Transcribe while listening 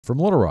from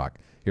Little Rock.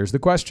 Here's the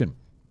question.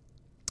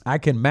 I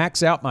can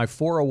max out my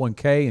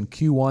 401k in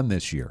Q1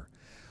 this year.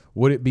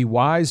 Would it be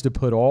wise to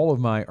put all of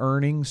my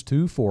earnings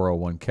to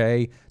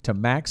 401k to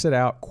max it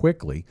out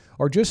quickly,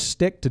 or just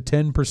stick to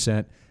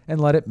 10%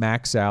 and let it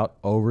max out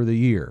over the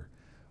year?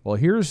 Well,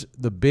 here's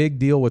the big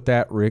deal with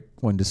that, Rick,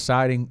 when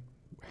deciding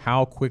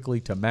how quickly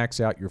to max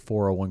out your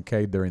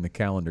 401k during the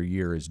calendar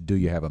year is, do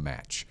you have a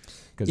match?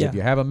 Because if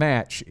you have a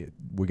match,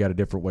 we got a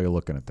different way of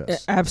looking at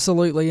this.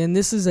 Absolutely, and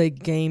this is a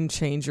game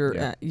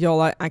changer. Y'all,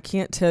 I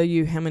can't tell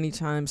you how many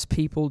times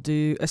people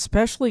do,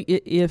 especially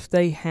if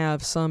they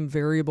have some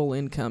variable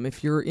income.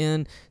 If you're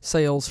in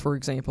sales, for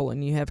example,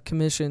 and you have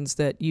commissions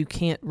that you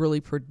can't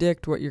really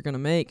predict what you're going to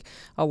make,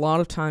 a lot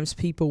of times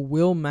people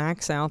will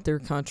max out their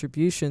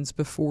contributions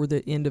before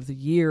the end of the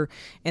year,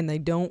 and they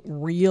don't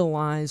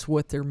realize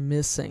what they're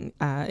missing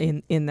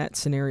in that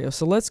scenario.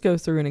 So let's go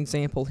through an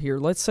example here.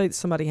 Let's say that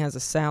somebody has a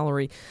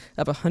salary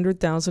of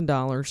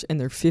 $100,000 and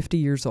they're 50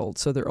 years old.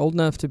 So they're old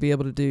enough to be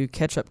able to do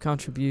catch-up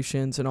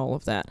contributions and all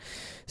of that.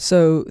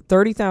 So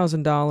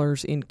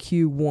 $30,000 in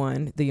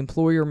Q1, the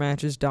employer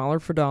matches dollar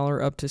for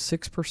dollar up to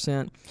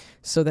 6%.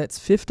 So that's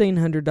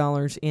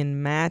 $1,500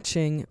 in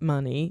matching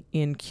money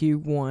in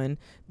Q1,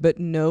 but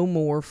no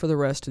more for the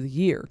rest of the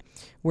year.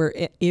 Where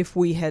if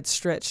we had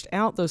stretched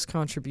out those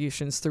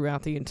contributions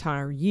throughout the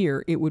entire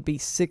year, it would be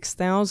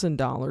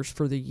 $6,000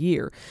 for the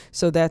year.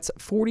 So that's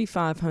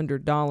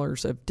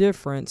 $4,500 of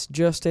difference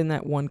just in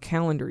that one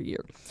calendar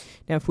year.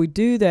 Now, if we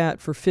do that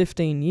for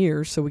 15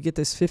 years, so we get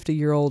this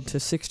 50-year-old to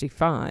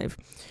 65,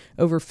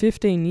 over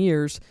 15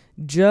 years,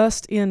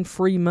 just in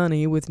free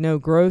money with no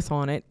growth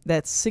on it,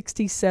 that's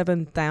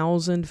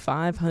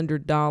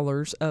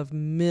 $67,500 of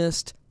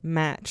missed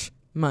match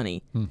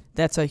money.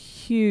 That's a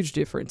huge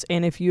difference.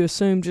 And if you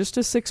assume just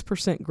a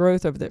 6%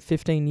 growth over that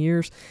 15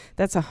 years,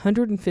 that's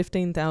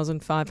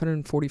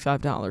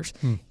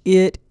 $115,545.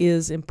 It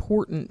is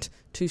important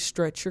to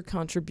stretch your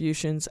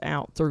contributions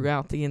out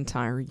throughout the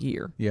entire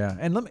year. Yeah,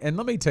 and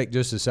let me take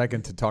just a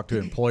second to talk to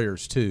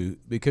employers too,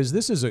 because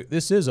this is a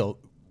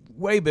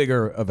way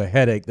bigger of a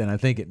headache than I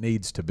think it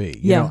needs to be.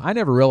 You know, I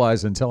never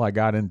realized until I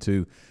got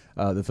into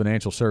the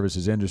financial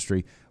services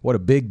industry what a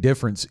big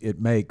difference it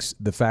makes,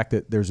 the fact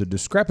that there's a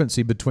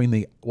discrepancy between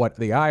how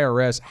the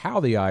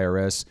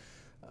IRS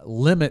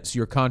limits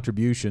your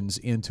contributions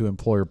into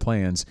employer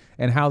plans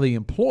and how the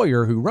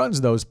employer who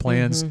runs those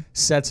plans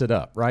sets it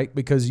up, right?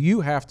 Because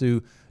you have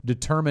to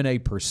determine a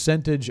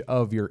percentage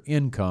of your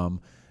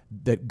income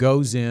that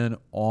goes in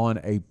on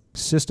a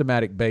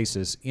systematic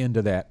basis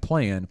into that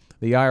plan.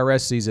 The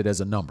IRS sees it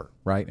as a number,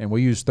 right? And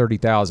we use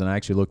 $30,000. I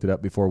actually looked it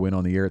up before we went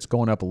on the air. It's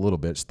going up a little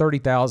bit. It's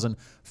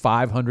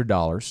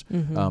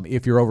 $30,500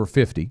 if you're over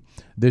 50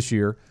 this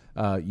year.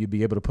 You'd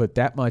be able to put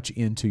that much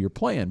into your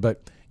plan.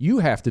 But you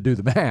have to do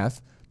the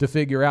math to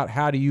figure out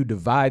how do you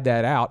divide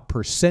that out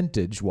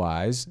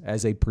percentage-wise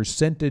as a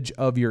percentage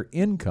of your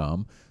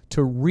income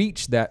to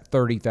reach that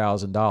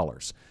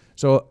 $30,000.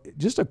 So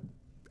just a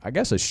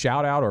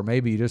shout out, or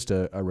maybe just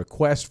a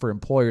request for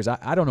employers.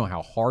 I don't know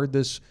how hard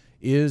this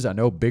is. I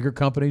know bigger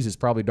companies, it's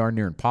probably darn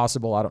near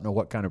impossible. I don't know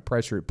what kind of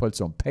pressure it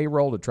puts on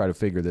payroll to try to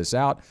figure this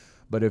out.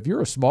 But if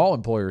you're a small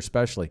employer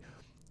especially,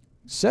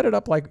 set it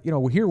up like,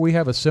 here we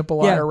have a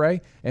simple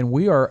IRA, and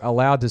we are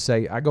allowed to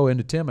say, I go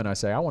into Tim and I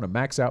say, I want to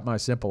max out my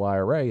simple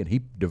IRA, and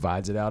he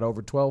divides it out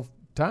over 12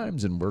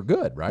 times and we're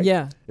good, right?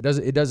 Yeah.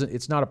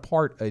 It's not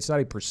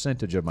a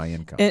percentage of my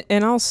income.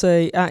 And I'll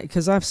say,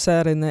 because I've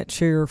sat in that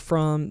chair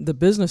from the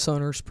business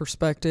owner's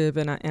perspective,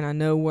 and I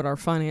know what our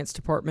finance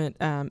department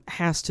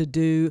has to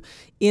do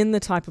in the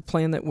type of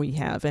plan that we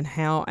have and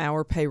how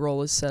our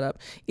payroll is set up.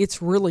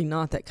 It's really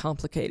not that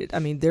complicated. I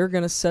mean, they're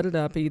going to set it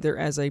up either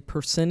as a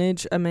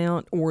percentage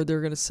amount or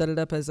they're going to set it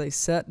up as a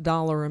set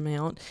dollar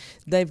amount.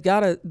 They've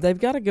got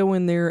to go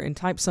in there and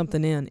type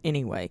something in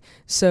anyway.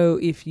 So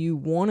if you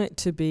want it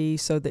to be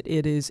so that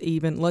it is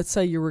even, let's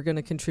say you were going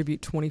to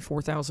contribute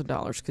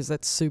 $24,000, because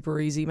that's super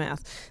easy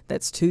math.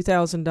 That's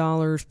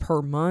 $2,000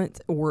 per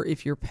month, or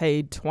if you're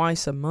paid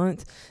twice a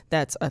month,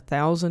 that's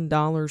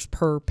 $1,000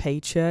 per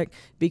paycheck.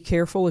 Be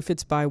careful if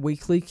it's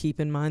biweekly. Keep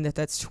in mind that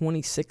that's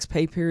 26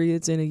 pay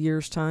periods in a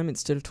year's time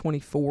instead of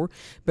 24.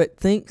 But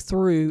think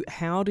through,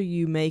 how do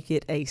you make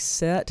it a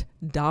set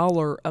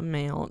dollar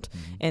amount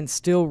and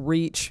still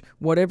reach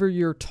whatever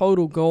your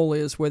total goal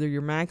is, whether you're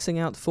maxing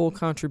out full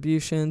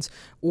contributions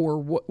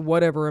or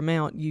whatever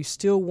amount, you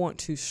still want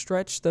to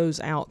stretch those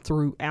out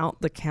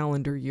throughout the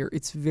calendar year.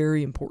 It's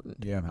very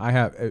important. Yeah, I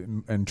have,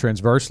 and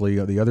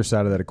transversely, the other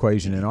side of that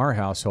equation in our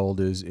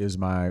household is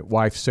my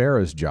wife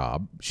Sarah's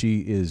job. She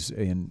is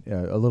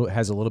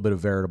has a little bit of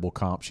variable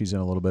comp. She's in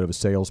a little bit of a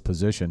sales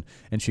position,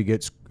 and she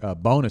gets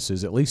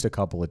bonuses at least a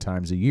couple of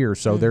times a year.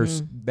 So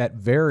there's that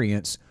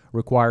variance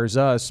requires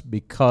us,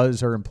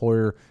 because her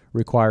employer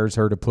requires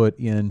her to put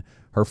in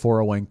her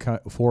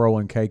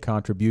 401k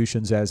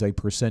contributions as a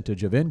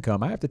percentage of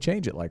income, I have to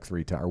change it like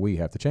 3 times, or we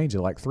have to change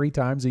it like 3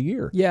 times a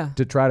year. Yeah.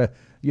 To try to,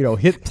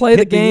 play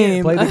the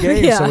game.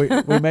 Yeah.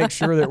 So we make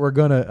sure that we're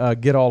going to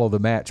get all of the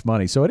match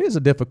money. So it is a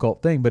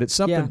difficult thing, but it's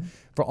something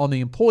on the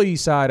employee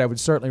side, I would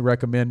certainly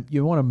recommend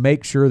you want to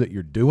make sure that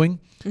you're doing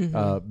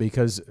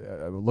because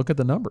look at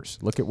the numbers.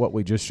 Look at what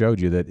we just showed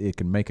you, that it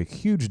can make a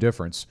huge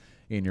difference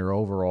in your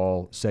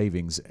overall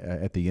savings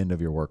at the end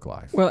of your work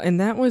life. Well, and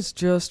that was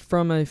just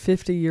from a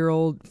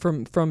 50-year-old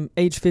from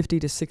age 50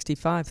 to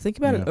 65. Think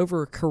about it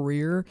over a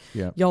career.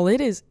 Yeah. Y'all,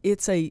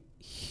 it's a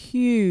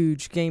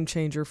huge game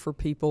changer for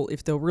people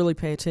if they'll really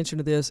pay attention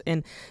to this.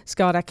 And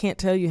Scott, I can't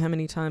tell you how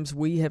many times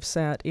we have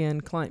sat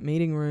in client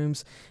meeting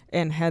rooms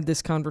and had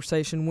this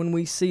conversation when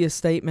we see a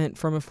statement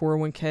from a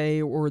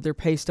 401k or their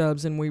pay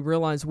stubs and we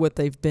realize what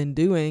they've been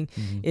doing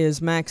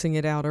is maxing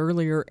it out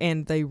earlier,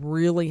 and they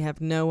really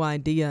have no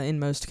idea in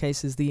most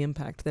cases the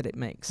impact that it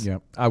makes. Yeah,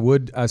 I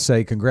would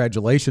say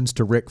congratulations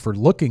to Rick for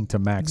looking to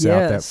max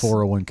out that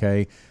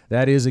 401k.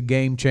 That is a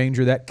game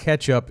changer. That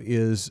catch-up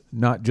is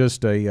not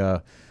just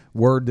a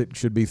word that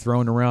should be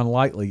thrown around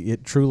lightly.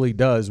 It truly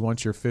does,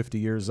 once you're 50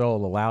 years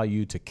old, allow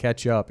you to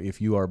catch up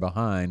if you are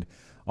behind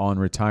on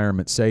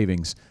retirement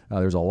savings.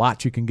 There's a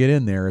lot you can get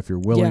in there if you're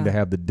willing to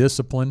have the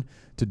discipline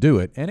to do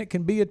it. And it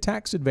can be a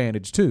tax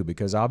advantage too,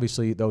 because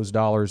obviously those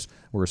dollars,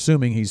 we're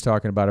assuming he's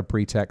talking about a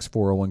pre-tax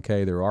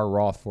 401k. There are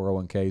Roth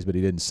 401ks, but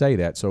he didn't say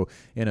that. So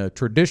in a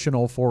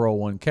traditional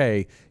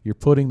 401k, you're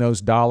putting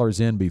those dollars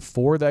in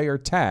before they are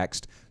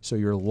taxed. So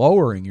you're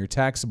lowering your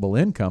taxable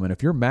income. And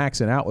if you're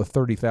maxing out with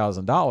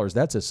 $30,000,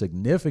 that's a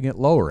significant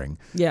lowering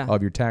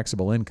of your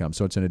taxable income.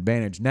 So it's an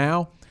advantage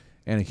now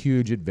and a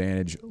huge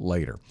advantage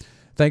later.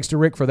 Thanks to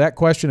Rick for that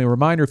question. A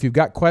reminder, if you've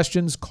got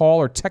questions, call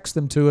or text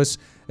them to us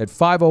at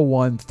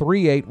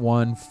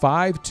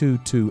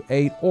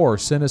 501-381-5228 or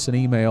send us an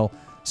email.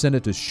 Send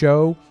it to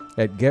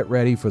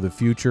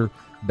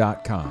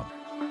show@getreadyforthefuture.com.